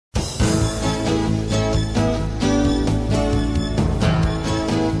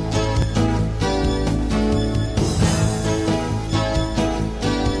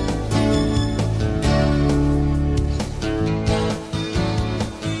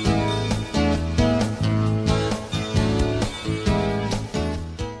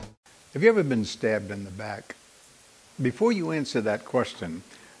Have you ever been stabbed in the back? Before you answer that question,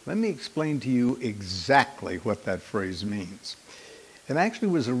 let me explain to you exactly what that phrase means. It actually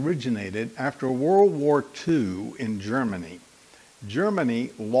was originated after World War II in Germany. Germany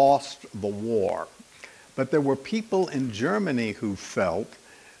lost the war, but there were people in Germany who felt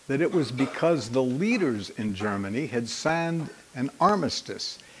that it was because the leaders in Germany had signed an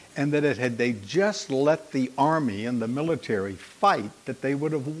armistice, and that had they just let the army and the military fight, that they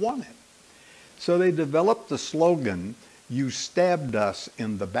would have won it. So they developed the slogan, "You stabbed us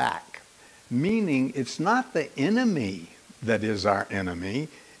in the back," meaning it's not the enemy that is our enemy,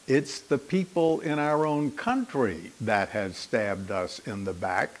 it's the people in our own country that has stabbed us in the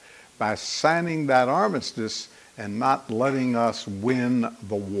back by signing that armistice and not letting us win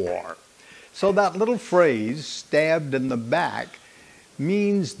the war. So that little phrase, stabbed in the back,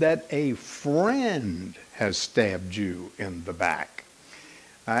 means that a friend has stabbed you in the back.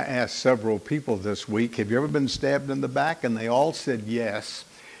 I asked several people this week, have you ever been stabbed in the back? And they all said yes.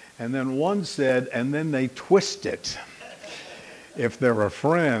 And then one said, and then they twist it. If they're a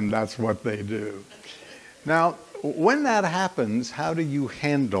friend, that's what they do. Now, when that happens, how do you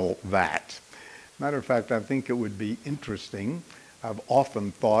handle that? Matter of fact, I think it would be interesting. I've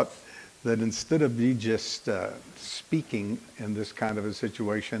often thought that instead of me just speaking in this kind of a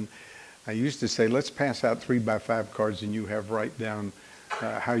situation, I used to say, let's pass out 3x5 cards and you have write down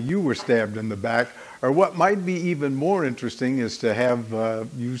how you were stabbed in the back. Or what might be even more interesting is to have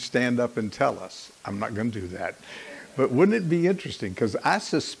you stand up and tell us. I'm not going to do that. But wouldn't it be interesting? Because I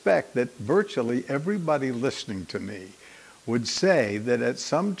suspect that virtually everybody listening to me would say that at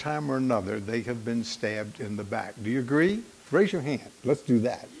some time or another they have been stabbed in the back. Do you agree? Raise your hand. Let's do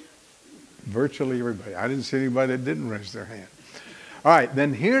that. Virtually everybody. I didn't see anybody that didn't raise their hand. All right,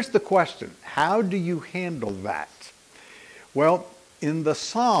 then here's the question. How do you handle that? Well, in the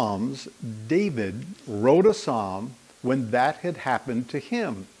Psalms, David wrote a psalm when that had happened to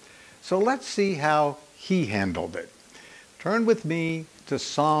him. So let's see how he handled it. Turn with me to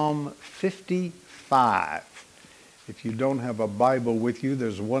Psalm 55. If you don't have a Bible with you,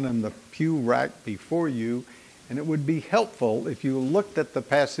 there's one in the pew rack before you, and it would be helpful if you looked at the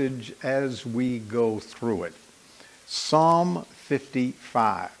passage as we go through it. Psalm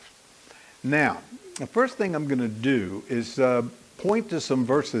 55. Now, the first thing I'm going to do is point to some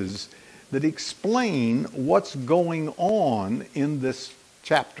verses that explain what's going on in this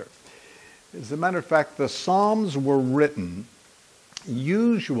chapter. As a matter of fact, the Psalms were written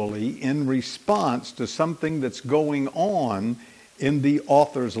usually in response to something that's going on in the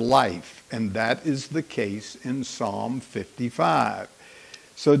author's life, and that is the case in Psalm 55.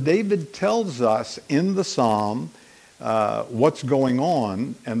 So David tells us in the psalm what's going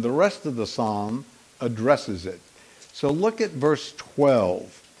on, and the rest of the psalm addresses it. So look at verse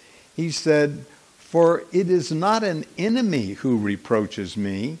 12. He said, "For it is not an enemy who reproaches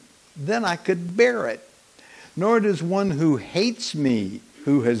me, then I could bear it. Nor it is one who hates me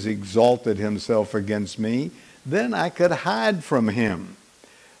who has exalted himself against me, then I could hide from him.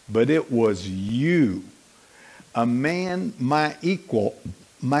 But it was you, a man my equal,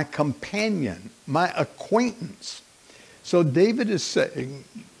 my companion, my acquaintance." So David is saying,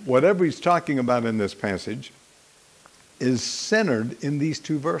 whatever he's talking about in this passage is centered in these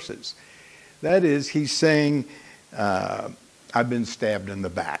two verses. That is, he's saying, I've been stabbed in the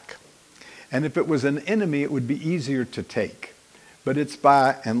back. And if it was an enemy, it would be easier to take. But it's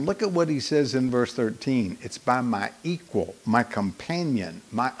by, and look at what he says in verse 13, it's by my equal, my companion,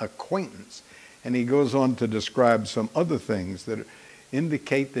 my acquaintance. And he goes on to describe some other things that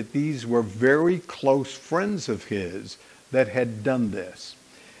indicate that these were very close friends of his that had done this.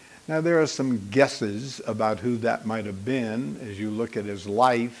 Now there are some guesses about who that might have been as you look at his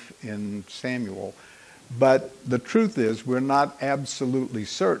life in Samuel. But the truth is, we're not absolutely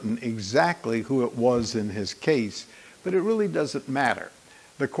certain exactly who it was in his case, but it really doesn't matter.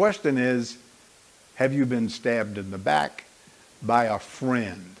 The question is, have you been stabbed in the back by a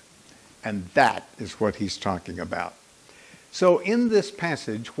friend? And that is what he's talking about. So in this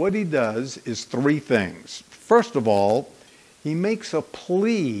passage, what he does is three things. First of all, he makes a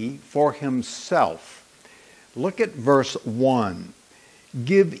plea for himself. Look at verse 1.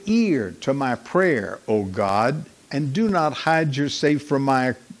 "Give ear to my prayer, O God, and do not hide yourself from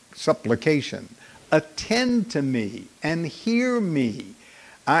my supplication. Attend to me and hear me.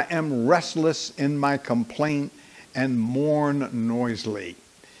 I am restless in my complaint and mourn noisily."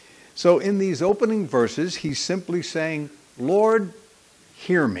 So in these opening verses, he's simply saying, Lord,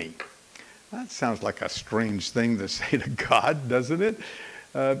 hear me. That sounds like a strange thing to say to God, doesn't it?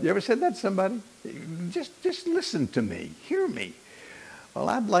 You ever said that to somebody? Just listen to me, hear me. Well,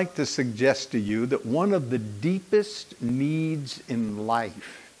 I'd like to suggest to you that one of the deepest needs in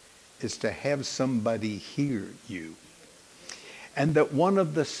life is to have somebody hear you. And that one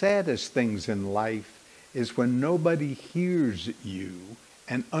of the saddest things in life is when nobody hears you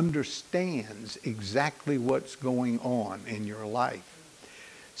and understands exactly what's going on in your life.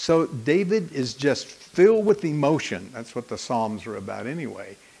 So David is just filled with emotion. That's what the Psalms are about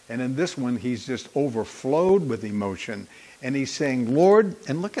anyway. And in this one, he's just overflowed with emotion. And he's saying, Lord,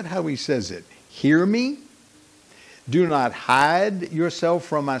 and look at how he says it, hear me. Do not hide yourself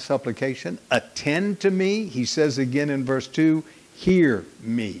from my supplication. Attend to me. He says again in verse 2, hear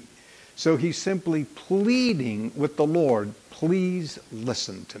me. So he's simply pleading with the Lord, please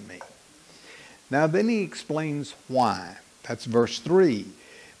listen to me. Now then he explains why. That's verse 3.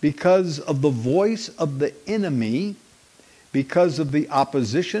 Because of the voice of the enemy, because of the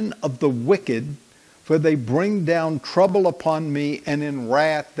opposition of the wicked, for they bring down trouble upon me, and in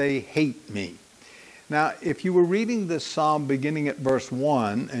wrath they hate me. Now, if you were reading this psalm beginning at verse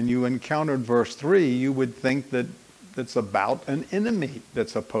 1 and you encountered verse 3, you would think that it's about an enemy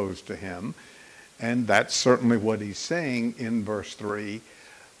that's opposed to him. And that's certainly what he's saying in verse 3.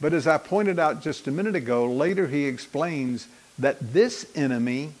 But as I pointed out just a minute ago, later he explains that this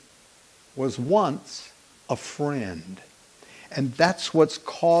enemy was once a friend. And that's what's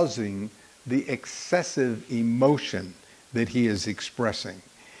causing the excessive emotion that he is expressing.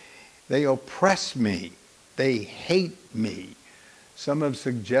 They oppress me. They hate me. Some have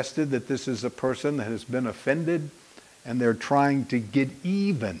suggested that this is a person that has been offended and they're trying to get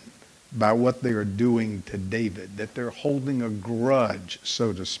even by what they are doing to David, that they're holding a grudge,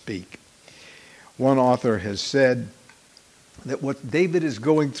 so to speak. One author has said that what David is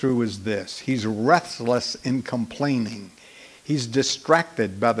going through is this. He's restless in complaining. He's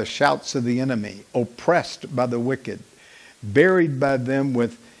distracted by the shouts of the enemy, oppressed by the wicked, buried by them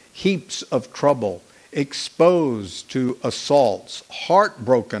with heaps of trouble, exposed to assaults,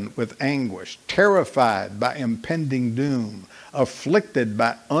 heartbroken with anguish, terrified by impending doom, afflicted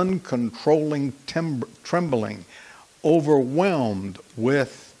by uncontrolling trembling, overwhelmed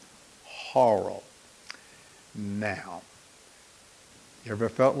with horror. Now, you ever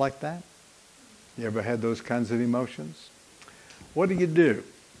felt like that? You ever had those kinds of emotions? What do?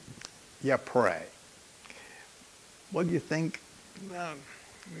 You pray. What do you think?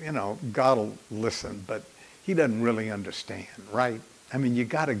 God will listen, but he doesn't really understand, right? I mean, you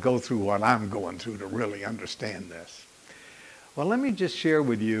got to go through what I'm going through to really understand this. Well, let me just share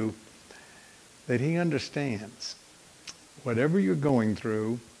with you that he understands. Whatever you're going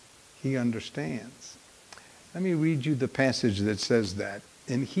through, he understands. Let me read you the passage that says that.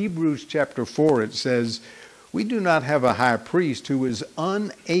 In Hebrews chapter 4, it says, we do not have a high priest who is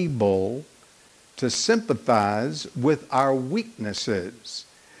unable to sympathize with our weaknesses,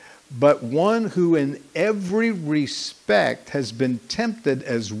 but one who in every respect has been tempted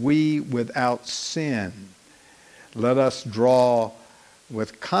as we without sin. Let us draw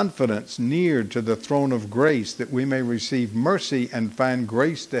with confidence near to the throne of grace that we may receive mercy and find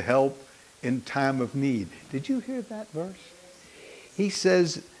grace to help in time of need. Did you hear that verse? He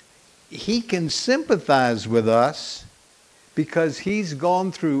says he can sympathize with us because he's gone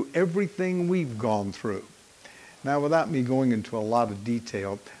through everything we've gone through. Now, without me going into a lot of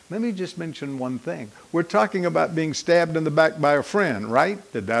detail, let me just mention one thing. We're talking about being stabbed in the back by a friend, right?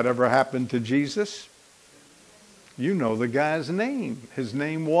 Did that ever happen to Jesus? You know the guy's name. His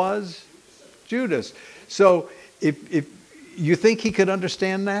name was Judas. So if you think he could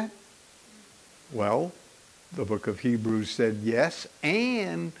understand that? Well, the book of Hebrews said yes,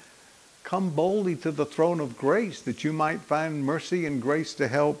 and come boldly to the throne of grace that you might find mercy and grace to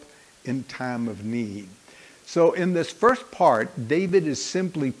help in time of need. So in this first part, David is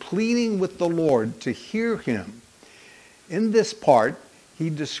simply pleading with the Lord to hear him. In this part, he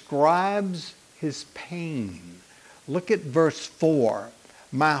describes his pain. Look at verse 4.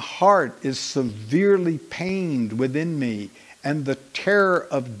 My heart is severely pained within me, and the terror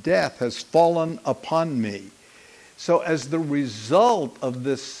of death has fallen upon me. So as the result of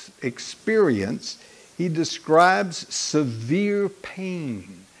this experience, he describes severe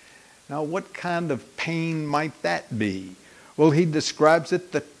pain. Now, what kind of pain might that be? Well, he describes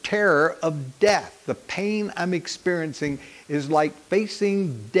it the terror of death. The pain I'm experiencing is like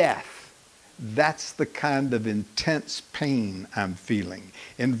facing death. That's the kind of intense pain I'm feeling.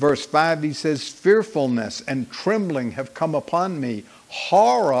 In verse 5, he says, fearfulness and trembling have come upon me.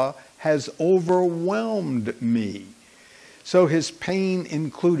 Horror has overwhelmed me. So his pain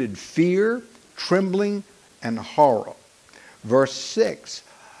included fear, trembling, and horror. Verse 6,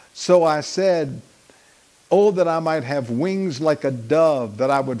 so I said, Oh, that I might have wings like a dove, that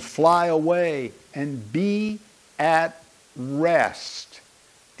I would fly away and be at rest.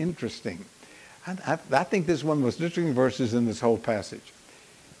 Interesting. I think this is one of the most interesting verses in this whole passage.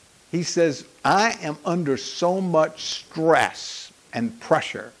 He says, I am under so much stress and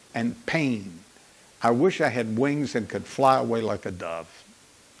pressure and pain. I wish I had wings and could fly away like a dove.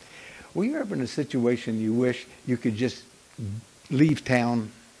 Were you ever in a situation you wish you could just leave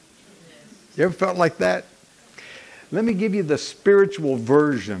town? You ever felt like that? Let me give you the spiritual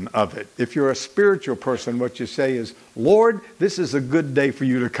version of it. If you're a spiritual person, what you say is, Lord, this is a good day for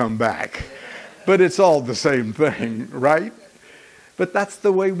you to come back. But it's all the same thing, right? But that's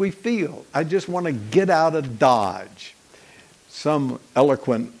the way we feel. I just want to get out of Dodge. Some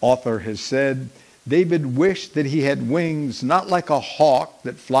eloquent author has said, David wished that he had wings, not like a hawk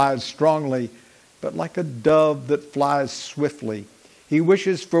that flies strongly, but like a dove that flies swiftly. He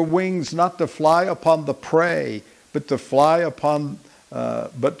wishes for wings not to fly upon the prey, but to fly from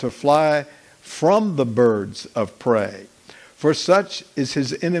the birds of prey. For such is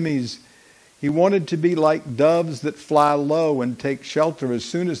his enemies. He wanted to be like doves that fly low and take shelter as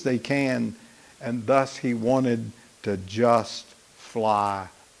soon as they can, and thus he wanted to just fly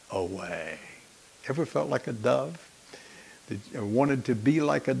away. Ever felt like a dove? Wanted to be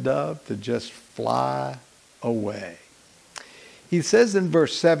like a dove, to just fly away. He says in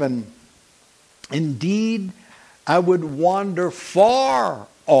verse 7, indeed, I would wander far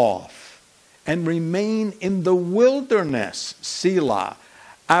off and remain in the wilderness, Selah.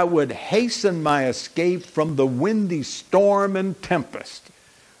 I would hasten my escape from the windy storm and tempest.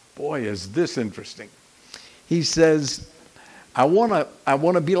 Boy, is this interesting. He says, I want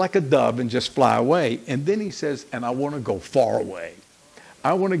to be like a dove and just fly away. And then he says, and I want to go far away.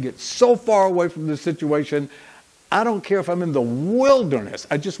 I want to get so far away from this situation. I don't care if I'm in the wilderness.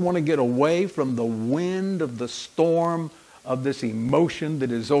 I just want to get away from the wind of the storm of this emotion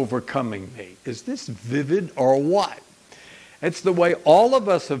that is overcoming me. Is this vivid or what? It's the way all of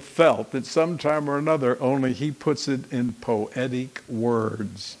us have felt at some time or another, only he puts it in poetic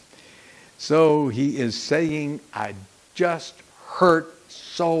words. So he is saying, I just hurt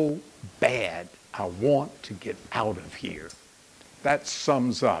so bad. I want to get out of here. That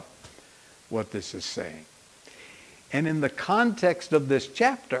sums up what this is saying. And in the context of this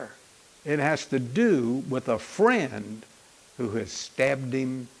chapter, it has to do with a friend who has stabbed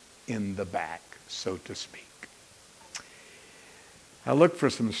him in the back, so to speak. I looked for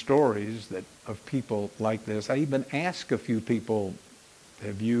some stories of people like this. I even asked a few people,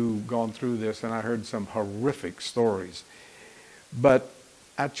 have you gone through this? And I heard some horrific stories. But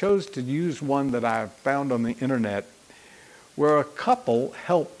I chose to use one that I found on the internet where a couple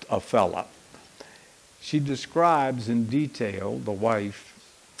helped a fella. She describes in detail, the wife,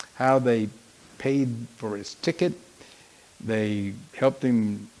 how they paid for his ticket. They helped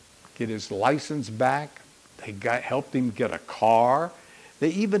him get his license back. They helped him get a car. They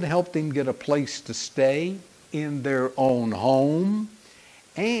even helped him get a place to stay in their own home.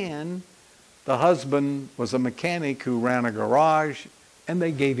 And the husband was a mechanic who ran a garage, and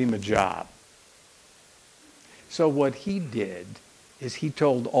they gave him a job. So what he did is he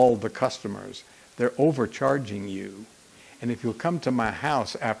told all the customers, they're overcharging you, and if you'll come to my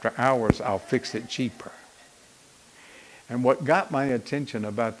house after hours, I'll fix it cheaper. And what got my attention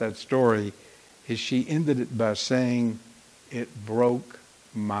about that story is she ended it by saying, it broke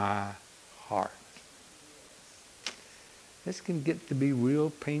my heart. This can get to be real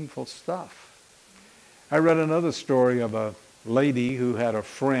painful stuff. I read another story of a lady who had a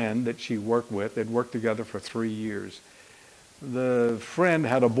friend that she worked with. They'd worked together for 3 years. The friend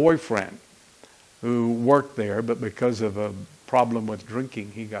had a boyfriend who worked there, but because of a problem with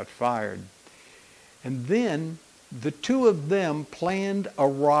drinking, he got fired. And then the two of them planned a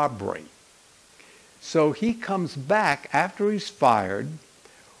robbery. So he comes back after he's fired,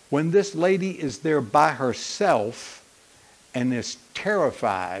 when this lady is there by herself and is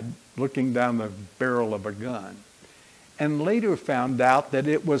terrified, looking down the barrel of a gun. And later found out that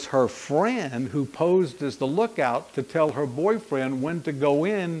it was her friend who posed as the lookout to tell her boyfriend when to go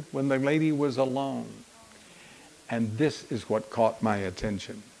in when the lady was alone. And this is what caught my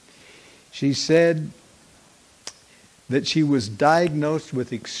attention. She said that she was diagnosed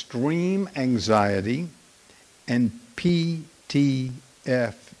with extreme anxiety and PTSD,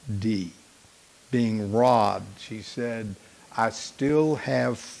 being robbed. She said, I still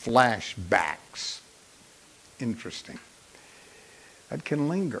have flashbacks. Interesting. That can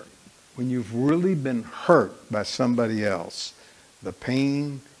linger. When you've really been hurt by somebody else, the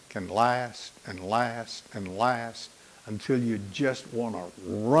pain can last and last and last until you just want to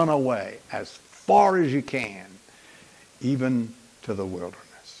run away as far as you can, even to the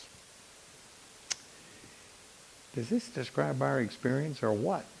wilderness. Does this describe our experience or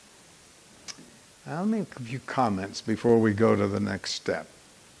what? I'll make a few comments before we go to the next step.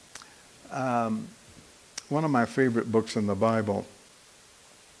 One of my favorite books in the Bible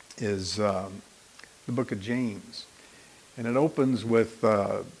is the book of James. And it opens with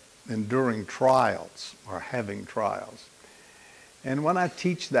enduring trials or having trials. And when I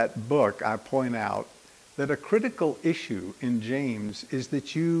teach that book, I point out that a critical issue in James is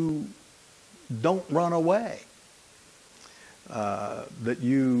that you don't run away, that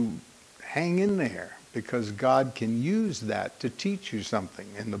you hang in there, because God can use that to teach you something.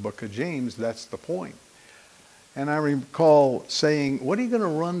 In the book of James, that's the point. And I recall saying, what are you going to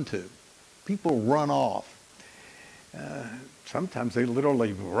run to? People run off. Sometimes they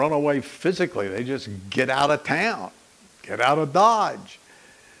literally run away physically. They just get out of town, get out of Dodge.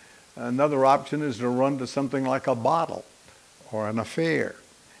 Another option is to run to something like a bottle or an affair.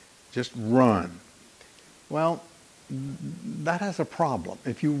 Just run. Well, that has a problem.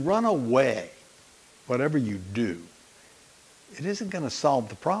 If you run away, whatever you do, it isn't going to solve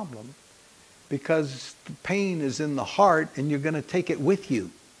the problem, because the pain is in the heart and you're going to take it with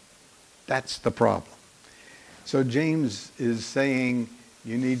you. That's the problem. So James is saying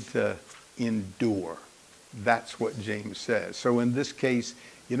you need to endure. That's what James says. So in this case,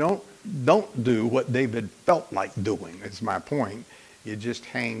 you don't do what David felt like doing, is my point. You just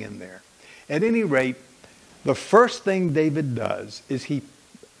hang in there. At any rate, the first thing David does is he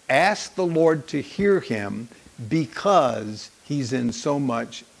asks the Lord to hear him because he's in so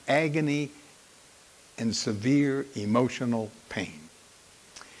much agony and severe emotional pain.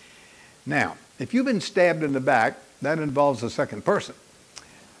 Now, if you've been stabbed in the back, that involves a second person,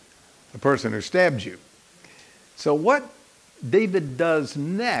 the person who stabbed you. So what David does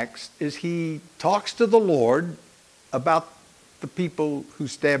next is he talks to the Lord about the people who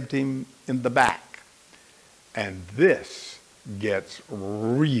stabbed him in the back. And this gets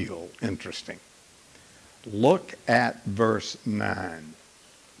real interesting. Look at verse 9.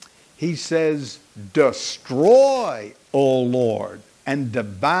 He says, destroy, O Lord, and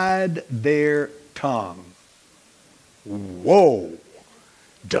divide their tongue. Whoa!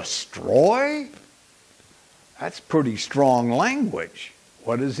 Destroy? That's pretty strong language.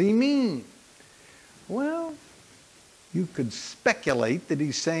 What does he mean? Well, you could speculate that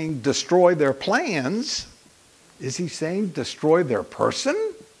he's saying destroy their plans. Is he saying destroy their person?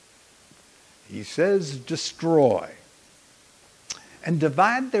 He says destroy. And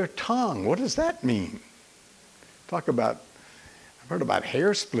divide their tongue. What does that mean? I've heard about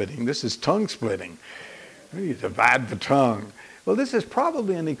hair splitting. This is tongue splitting. You divide the tongue. Well, this is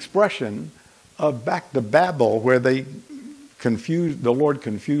probably an expression of back to Babel, where the Lord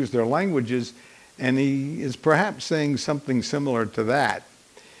confused their languages, and he is perhaps saying something similar to that.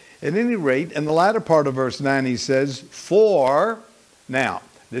 At any rate, in the latter part of verse 9, he says, for, now,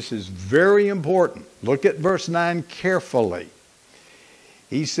 this is very important. Look at verse 9 carefully.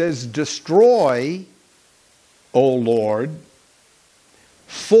 He says, destroy, O Lord,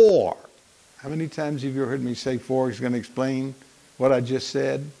 for. How many times have you heard me say for? He's going to explain what I just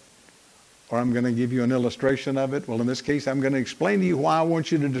said, or I'm going to give you an illustration of it. Well, in this case, I'm going to explain to you why I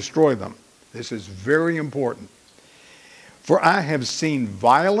want you to destroy them. This is very important. For I have seen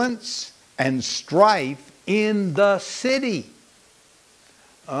violence and strife in the city.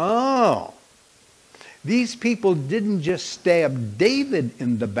 Oh, these people didn't just stab David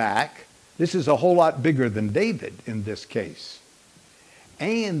in the back. This is a whole lot bigger than David in this case.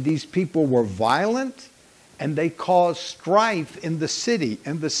 And these people were violent, and they caused strife in the city.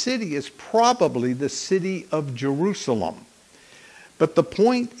 And the city is probably the city of Jerusalem. But the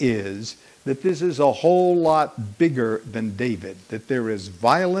point is that this is a whole lot bigger than David, that there is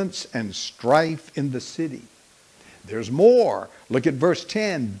violence and strife in the city. There's more. Look at verse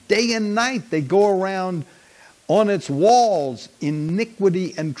 10. Day and night they go around on its walls.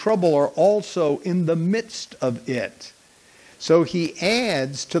 Iniquity and trouble are also in the midst of it. So he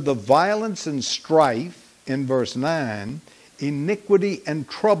adds to the violence and strife in verse 9, iniquity and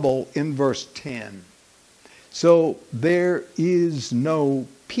trouble in verse 10. So there is no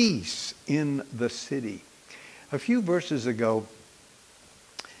peace in the city. A few verses ago,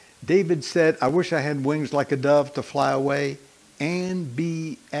 David said, I wish I had wings like a dove to fly away and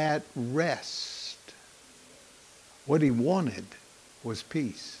be at rest. What he wanted was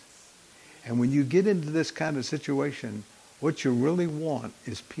peace. And when you get into this kind of situation, what you really want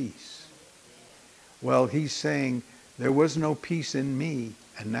is peace. Well, he's saying, there was no peace in me,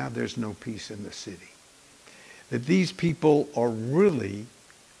 and now there's no peace in the city. That these people are really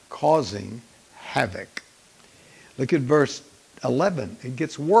causing havoc. Look at verse 11. It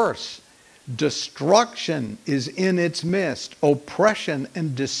gets worse. Destruction is in its midst. Oppression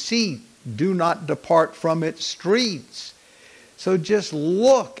and deceit do not depart from its streets. So just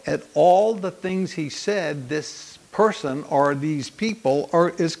look at all the things he said this person or these people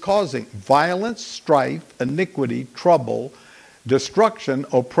is causing. Violence, strife, iniquity, trouble, destruction,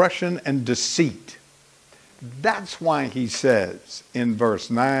 oppression, and deceit. That's why he says in verse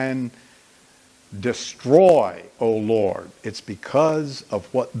 9, destroy, O Lord. It's because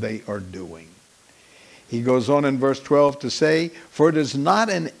of what they are doing. He goes on in verse 12 to say, for it is not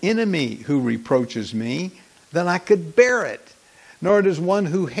an enemy who reproaches me, then I could bear it. Nor it is one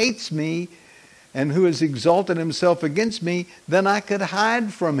who hates me and who has exalted himself against me, then I could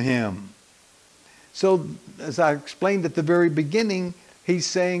hide from him. So, as I explained at the very beginning, he's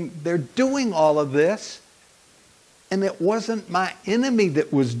saying they're doing all of this, and it wasn't my enemy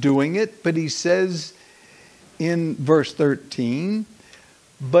that was doing it, but he says in verse 13,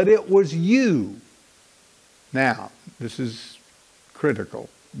 but it was you. Now, this is critical.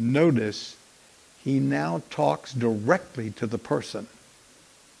 Notice he now talks directly to the person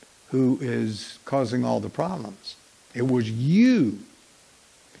who is causing all the problems. It was you.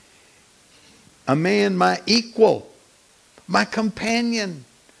 A man, my equal, my companion,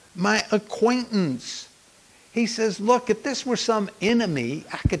 my acquaintance. He says, look, if this were some enemy,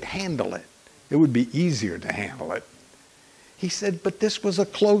 I could handle it. It would be easier to handle it. He said, but this was a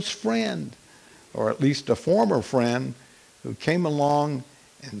close friend, or at least a former friend, who came along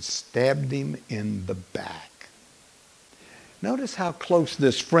and stabbed him in the back. Notice how close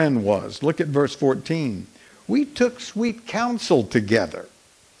this friend was. Look at verse 14. We took sweet counsel together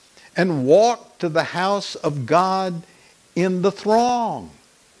and walked to the house of God in the throng.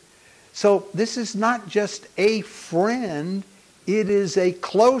 So this is not just a friend, it is a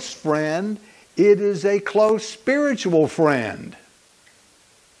close friend, it is a close spiritual friend.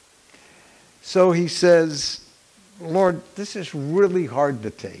 So he says, Lord, this is really hard to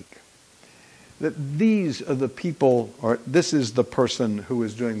take. That these are the people, or this is the person who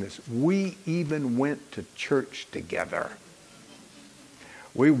is doing this. We even went to church together.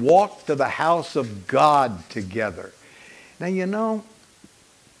 We walked to the house of God together. Now, you know,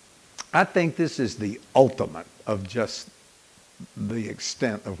 I think this is the ultimate of just the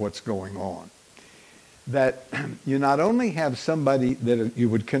extent of what's going on. That you not only have somebody that you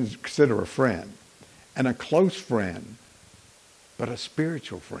would consider a friend and a close friend, but a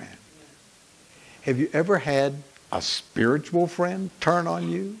spiritual friend. Have you ever had a spiritual friend turn on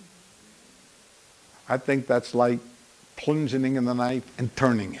you? I think that's like plunging in the knife and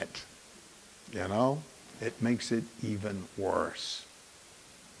turning it. You know, it makes it even worse.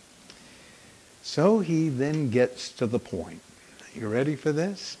 So he then gets to the point. You ready for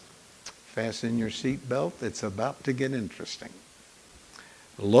this? Fasten your seatbelt. It's about to get interesting.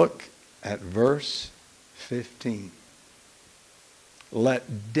 Look at verse 15.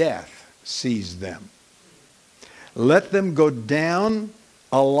 Let death seize them. Let them go down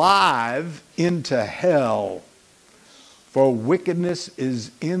alive into hell, for wickedness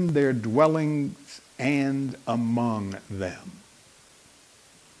is in their dwellings and among them.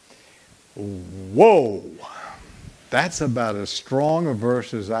 Whoa! That's about as strong a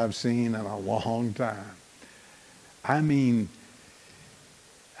verse as I've seen in a long time. I mean,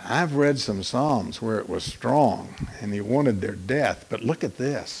 I've read some Psalms where it was strong and he wanted their death, but look at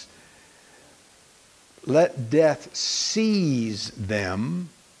this. Let death seize them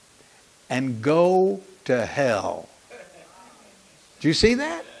and go to hell. Do you see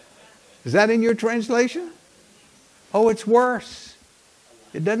that? Is that in your translation? Oh, it's worse.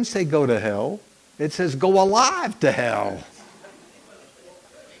 It doesn't say go to hell. It says go alive to hell.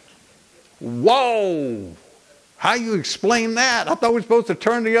 Whoa! How you explain that? I thought we were supposed to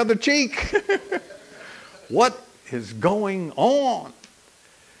turn the other cheek. What is going on?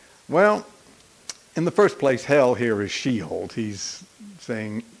 Well, in the first place, hell here is Sheol. He's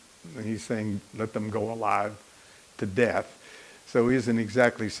saying let them go alive to death. So he isn't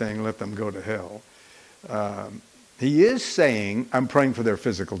exactly saying let them go to hell. He is saying I'm praying for their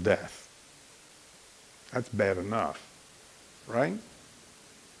physical death. That's bad enough, right?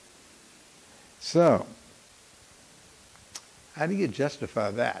 So, how do you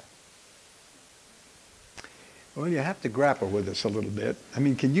justify that? Well, you have to grapple with this a little bit. I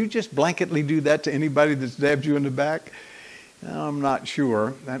mean, can you just blanketly do that to anybody that stabbed you in the back? No, I'm not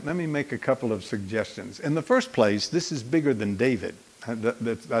sure. Let me make a couple of suggestions. In the first place, this is bigger than David.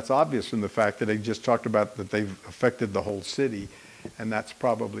 That's obvious from the fact that they just talked about that they've affected the whole city, and that's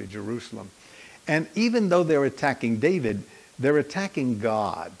probably Jerusalem. And even though they're attacking David, they're attacking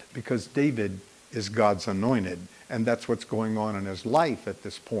God, because David is God's anointed, and that's what's going on in his life at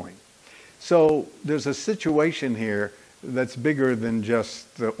this point. So there's a situation here that's bigger than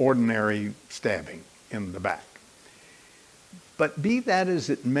just the ordinary stabbing in the back. But be that as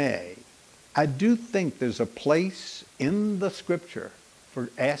it may, I do think there's a place in the scripture for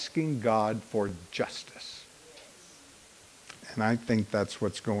asking God for justice. And I think that's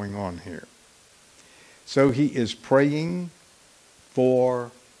what's going on here. So he is praying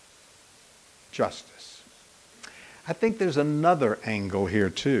for justice. I think there's another angle here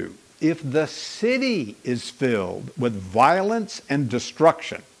too. If the city is filled with violence and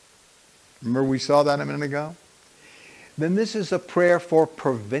destruction, remember we saw that a minute ago? Then this is a prayer for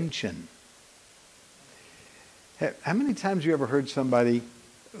prevention. How many times have you ever heard somebody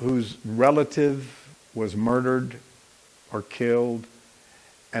whose relative was murdered or killed,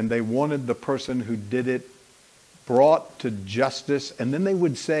 and they wanted the person who did it brought to justice, and then they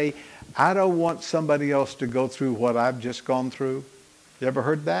would say, I don't want somebody else to go through what I've just gone through? You ever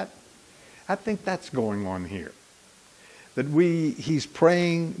heard that? I think that's going on here. That he's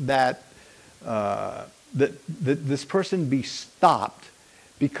praying that this person be stopped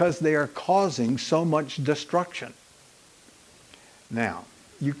because they are causing so much destruction. Now,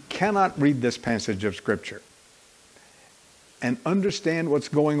 you cannot read this passage of Scripture and understand what's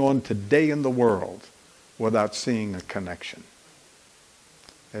going on today in the world without seeing a connection.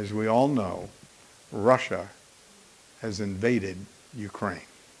 As we all know, Russia has invaded Ukraine.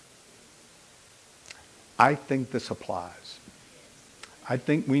 I think this applies. I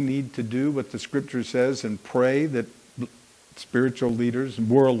think we need to do what the Scripture says and pray that spiritual leaders,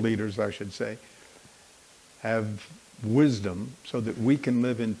 world leaders I should say, have wisdom so that we can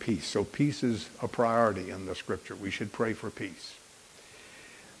live in peace. So peace is a priority in the Scripture. We should pray for peace.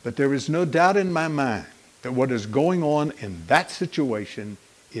 But there is no doubt in my mind that what is going on in that situation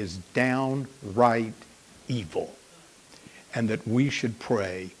is downright evil, and that we should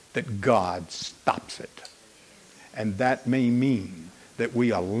pray that God stops it. And that may mean that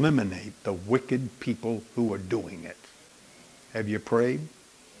we eliminate the wicked people who are doing it. Have you prayed?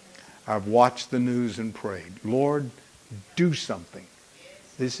 I've watched the news and prayed. Lord, do something.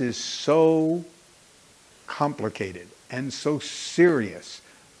 This is so complicated and so serious.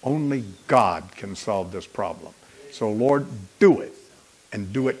 Only God can solve this problem. So Lord, do it,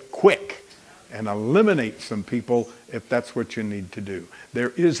 and do it quick, and eliminate some people if that's what you need to do.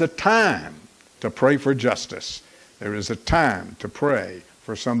 There is a time to pray for justice. There is a time to pray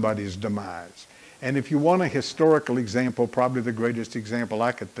for somebody's demise. And if you want a historical example, probably the greatest example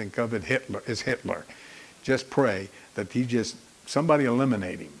I could think of is Hitler. Just pray that somebody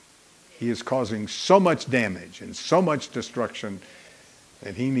eliminate him. He is causing so much damage and so much destruction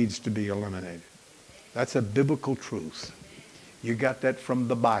that he needs to be eliminated. That's a biblical truth. You got that from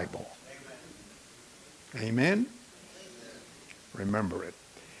the Bible. Amen? Remember it.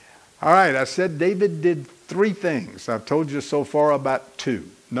 All right, I said David did 3 things. I've told you so far about 2.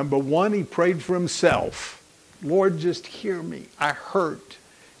 Number 1, he prayed for himself. Lord, just hear me. I hurt.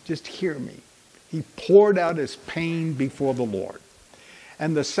 Just hear me. He poured out his pain before the Lord.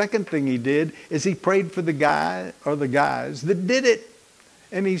 And the second thing he did is he prayed for the guy or the guys that did it.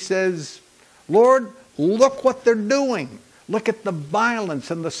 And he says, Lord, look what they're doing. Look at the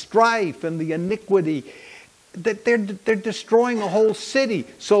violence and the strife and the iniquity. That they're destroying a whole city.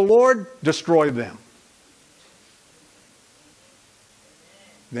 So Lord, destroy them.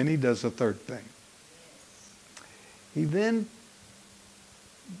 Then he does a third thing. He then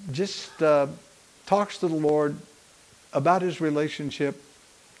just talks to the Lord about his relationship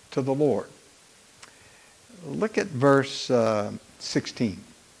to the Lord. Look at verse 16.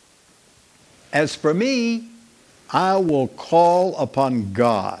 As for me, I will call upon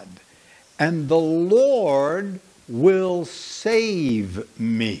God, and the Lord will save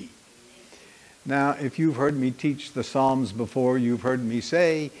me. Now, if you've heard me teach the Psalms before, you've heard me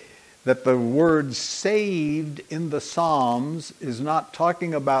say that the word saved in the Psalms is not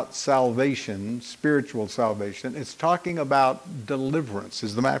talking about salvation, spiritual salvation. It's talking about deliverance.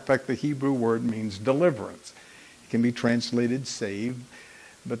 As a matter of fact, the Hebrew word means deliverance. It can be translated saved,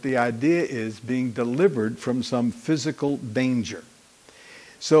 but the idea is being delivered from some physical danger.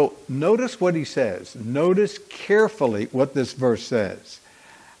 So notice what he says. Notice carefully what this verse says.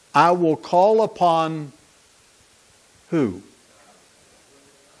 I will call upon who?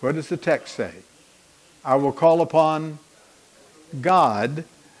 What does the text say? I will call upon God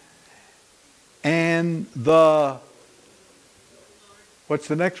and what's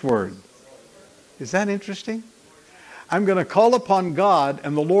the next word? Is that interesting? I'm going to call upon God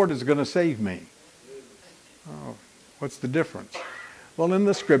and the Lord is going to save me. Oh, what's the difference? Well, in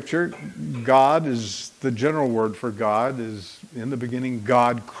the scripture, God is the general word for God. Is in the beginning,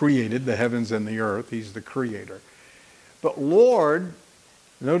 God created the heavens and the earth. He's the creator. But Lord,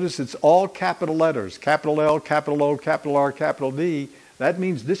 notice it's all capital letters. Capital L, capital O, capital R, capital D. That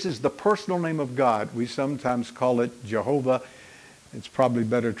means this is the personal name of God. We sometimes call it Jehovah. It's probably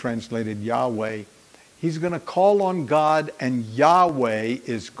better translated Yahweh. He's going to call on God, and Yahweh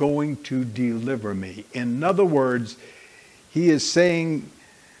is going to deliver me. In other words, he is saying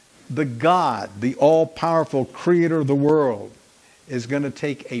the God, the all-powerful creator of the world, is going to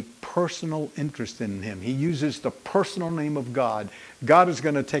take a personal interest in him. He uses the personal name of God. God is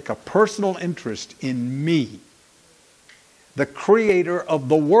going to take a personal interest in me. The creator of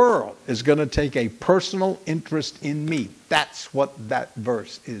the world is going to take a personal interest in me. That's what that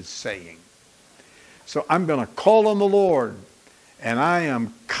verse is saying. So I'm going to call on the Lord, and I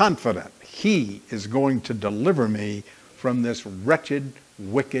am confident he is going to deliver me from this wretched,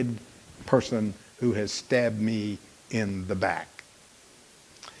 wicked person who has stabbed me in the back.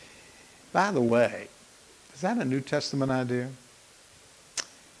 By the way, is that a New Testament idea?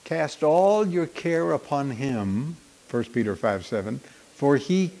 Cast all your care upon him, 1 Peter 5:7, for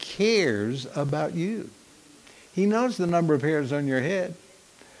he cares about you. He knows the number of hairs on your head,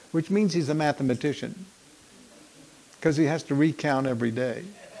 which means he's a mathematician, because he has to recount every day.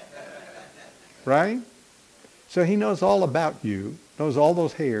 Right? So he knows all about you, knows all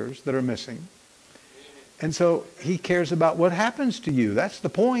those hairs that are missing. And so he cares about what happens to you. That's the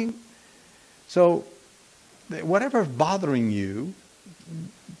point. So whatever's bothering you,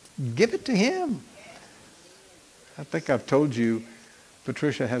 give it to him. I think I've told you,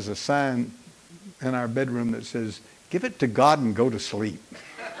 Patricia has a sign in our bedroom that says, give it to God and go to sleep.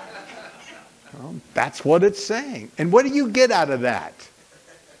 Well, that's what it's saying. And what do you get out of that?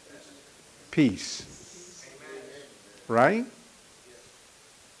 Peace. Right?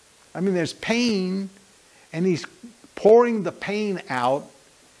 I mean, there's pain, and he's pouring the pain out,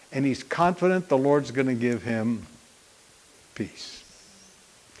 and he's confident the Lord's going to give him peace.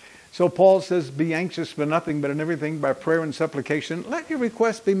 So Paul says, be anxious for nothing, but in everything by prayer and supplication, let your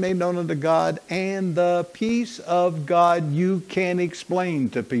requests be made known unto God, and the peace of God you can explain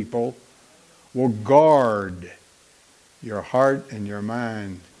to people will guard your heart and your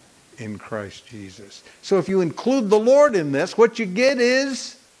mind in Christ Jesus. So if you include the Lord in this, what you get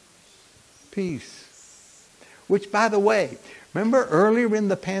is peace. Which, by the way, remember earlier in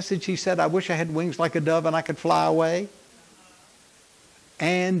the passage he said, I wish I had wings like a dove and I could fly away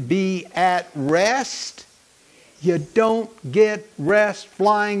and be at rest. You don't get rest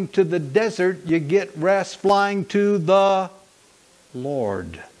flying to the desert. You get rest flying to the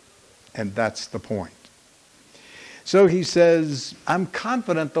Lord. And that's the point. So he says, I'm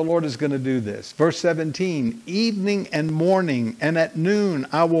confident the Lord is going to do this. Verse 17, evening and morning and at noon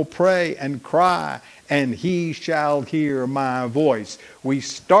I will pray and cry, and he shall hear my voice. We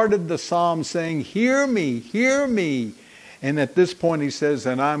started the psalm saying, hear me, hear me. And at this point he says,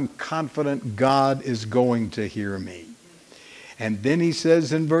 and I'm confident God is going to hear me. And then he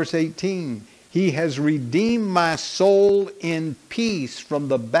says in verse 18, he has redeemed my soul in peace from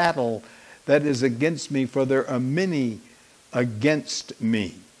the battle that is against me, for there are many against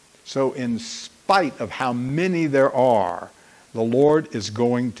me. So in spite of how many there are, the Lord is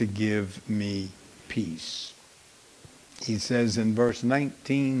going to give me peace. He says in verse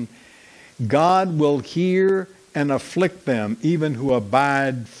 19, God will hear and afflict them, even who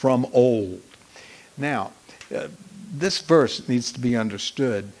abide from old. Now, this verse needs to be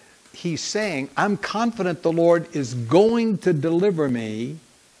understood. He's saying, I'm confident the Lord is going to deliver me.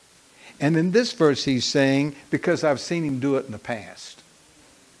 And in this verse he's saying, because I've seen him do it in the past.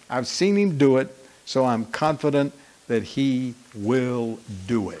 I've seen him do it, so I'm confident that he will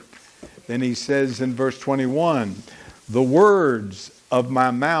do it. Then he says in verse 21, the words of my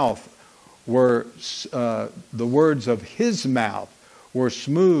mouth were, the words of his mouth were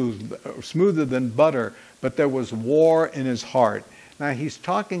smoother than butter, but there was war in his heart. Now he's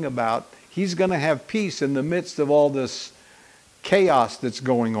talking about he's going to have peace in the midst of all this chaos that's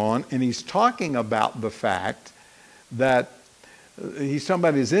going on, and he's talking about the fact that he's talking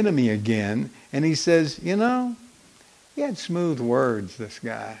about his enemy again, and he says, you know, he had smooth words, this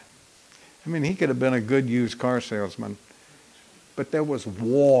guy. I mean, he could have been a good used car salesman, but there was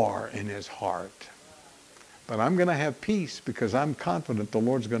war in his heart. But I'm going to have peace because I'm confident the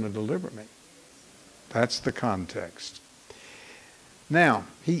Lord's going to deliver me. That's the context. Now,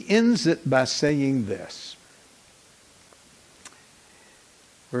 he ends it by saying this.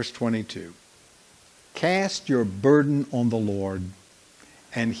 Verse 22, cast your burden on the Lord,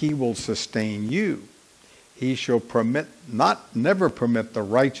 and he will sustain you. He shall never permit the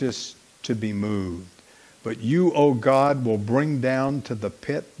righteous to be moved. But you, O God, will bring down to the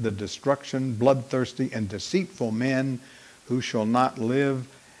pit the destruction, bloodthirsty and deceitful men who shall not live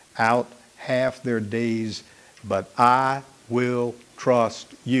out half their days, but I will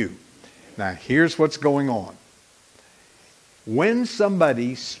trust you. Now, here's what's going on. When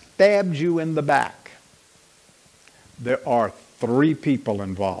somebody stabs you in the back, there are three people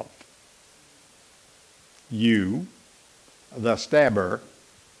involved. You, the stabber,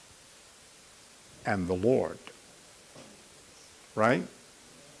 and the Lord. Right?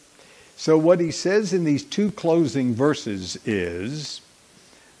 So what he says in these two closing verses is,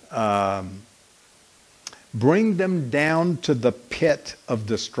 bring them down to the pit of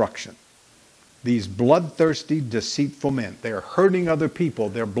destruction. These bloodthirsty, deceitful men. They're hurting other people.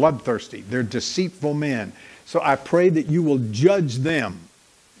 They're bloodthirsty. They're deceitful men. So I pray that you will judge them.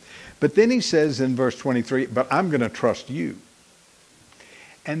 But then he says in verse 23, but I'm going to trust you.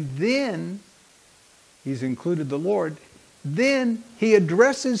 And then he's included the Lord. Then he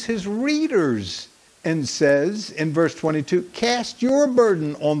addresses his readers and says in verse 22, cast your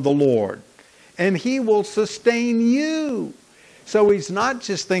burden on the Lord, and he will sustain you. So he's not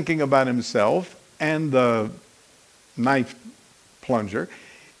just thinking about himself and the knife plunger.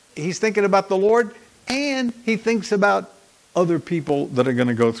 He's thinking about the Lord, and he thinks about other people that are going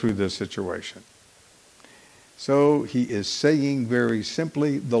to go through this situation. So he is saying very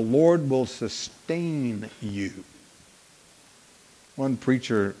simply, the Lord will sustain you. One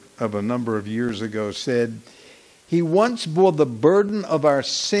preacher of a number of years ago said, he once bore the burden of our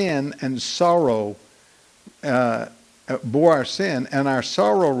sin and sorrow, bore our sin and our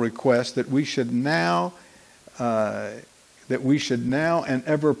sorrow request that we should now and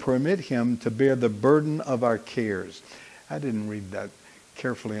ever permit him to bear the burden of our cares. I didn't read that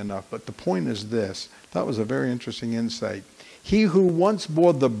carefully enough, but the point is this. That was a very interesting insight. He who once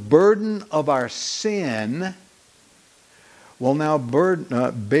bore the burden of our sin will now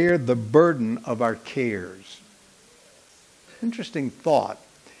bear the burden of our cares. Interesting thought.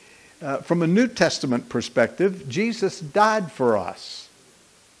 From a New Testament perspective, Jesus died for us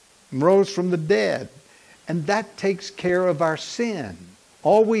and rose from the dead. And that takes care of our sin.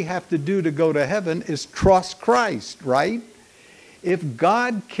 All we have to do to go to heaven is trust Christ, right? If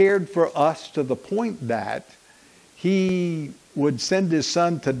God cared for us to the point that he would send his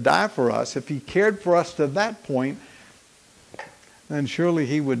son to die for us, if he cared for us to that point, then surely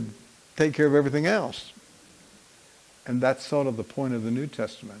he would take care of everything else. And that's sort of the point of the New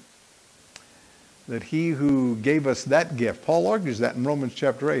Testament. That he who gave us that gift, Paul argues that in Romans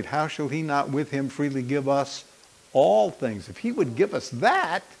chapter 8, how shall he not with him freely give us all things? If he would give us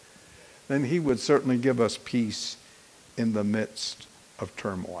that, then he would certainly give us peace in the midst of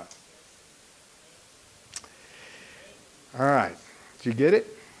turmoil. All right. Did you get it?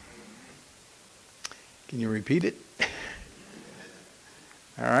 Can you repeat it?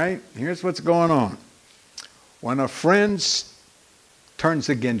 All right. Here's what's going on. When a friend turns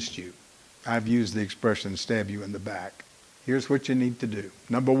against you, I've used the expression stab you in the back. Here's what you need to do.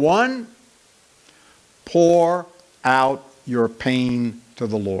 Number one, pour out your pain to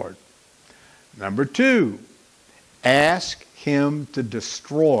the Lord. Number two, ask him to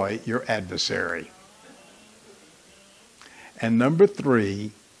destroy your adversary. And number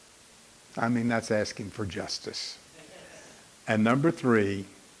three, that's asking for justice. And number three,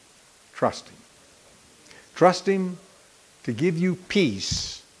 trust him. Trust him to give you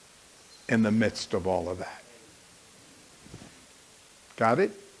peace in the midst of all of that. Got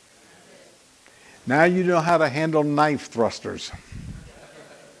it? Now you know how to handle knife thrusters.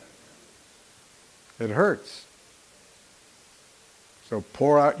 It hurts. So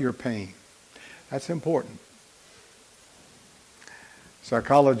pour out your pain. That's important.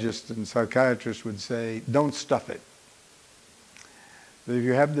 Psychologists and psychiatrists would say, don't stuff it. That if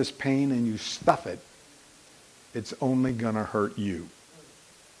you have this pain and you stuff it, it's only going to hurt you.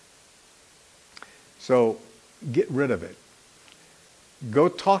 So get rid of it. Go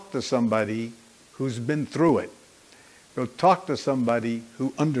talk to somebody who's been through it. Go talk to somebody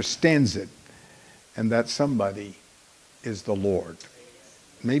who understands it. And that somebody is the Lord.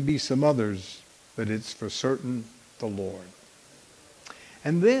 Maybe some others, but it's for certain the Lord.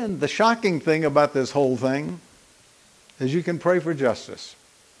 And then the shocking thing about this whole thing is you can pray for justice.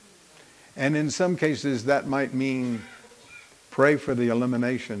 And in some cases that might mean pray for the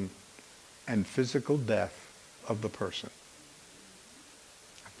elimination and physical death of the person.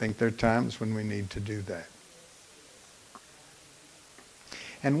 I think there are times when we need to do that.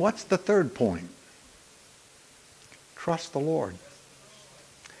 And what's the third point? Trust the Lord.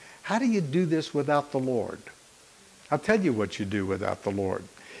 How do you do this without the Lord? I'll tell you what you do without the Lord.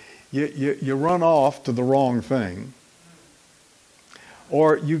 You run off to the wrong thing,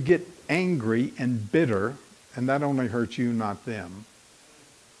 or you get angry and bitter, and that only hurts you, not them.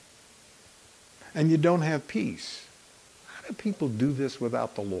 And you don't have peace. How do people do this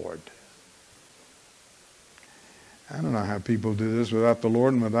without the Lord? I don't know how people do this without the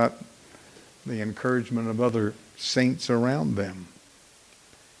Lord and without the encouragement of other saints around them.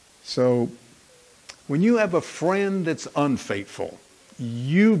 So, when you have a friend that's unfaithful,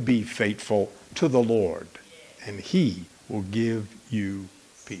 you be faithful to the Lord, and He will give you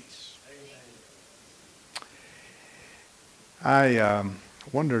peace. I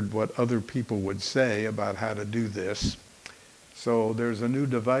wondered what other people would say about how to do this. So there's a new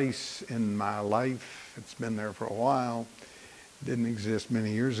device in my life. It's been there for a while. Didn't exist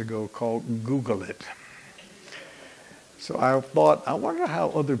many years ago, called Google It. So I thought, I wonder how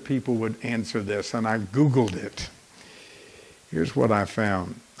other people would answer this, and I Googled it. Here's what I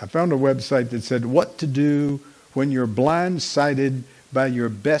found. I found a website that said, what to do when you're blindsided by your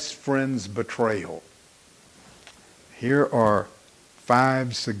best friend's betrayal. Here are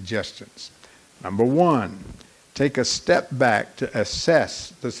 5 suggestions. Number 1, take a step back to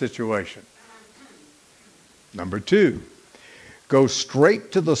assess the situation. Number 2, go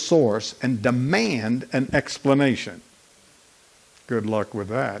straight to the source and demand an explanation. Good luck with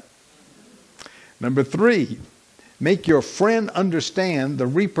that. Number 3, make your friend understand the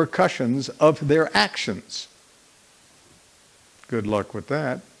repercussions of their actions. Good luck with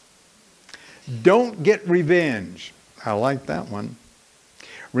that. Don't get revenge. I like that one.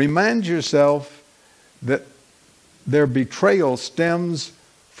 Remind yourself that their betrayal stems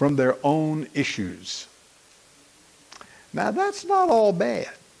from their own issues. Now, that's not all bad.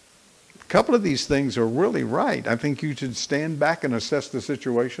 A couple of these things are really right. I think you should stand back and assess the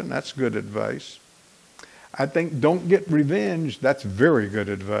situation. That's good advice. I think don't get revenge. That's very good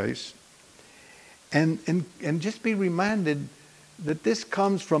advice. And just be reminded that this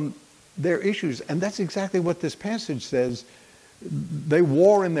comes from their issues. And that's exactly what this passage says. They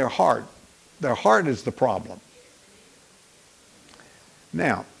war in their heart. Their heart is the problem.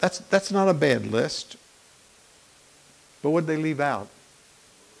 Now, that's not a bad list. But what did they leave out?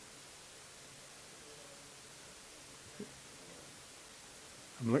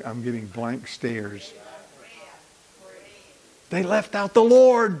 I'm getting blank stares. They left out the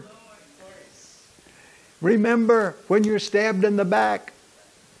Lord. Remember, when you're stabbed in the back,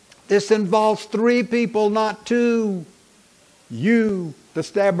 this involves 3 people, not 2. You, the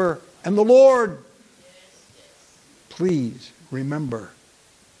stabber, and the Lord. Please remember,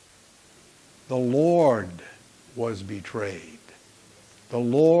 the Lord was betrayed. The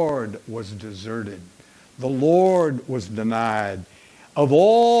Lord was deserted. The Lord was denied. Of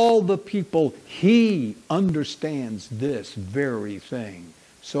all the people, He understands this very thing.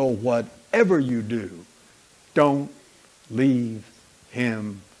 So whatever you do, don't leave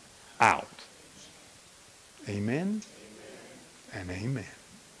Him out. Amen? And amen.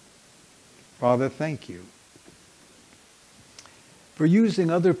 Father, thank you for using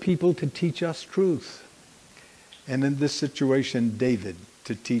other people to teach us truth. And in this situation, David,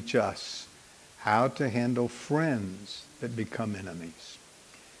 to teach us how to handle friends that become enemies.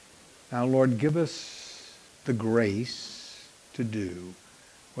 Now, Lord, give us the grace to do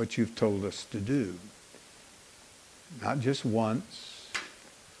what you've told us to do. Not just once,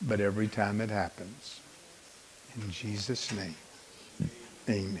 but every time it happens. In Jesus' name,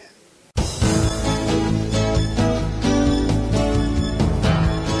 amen.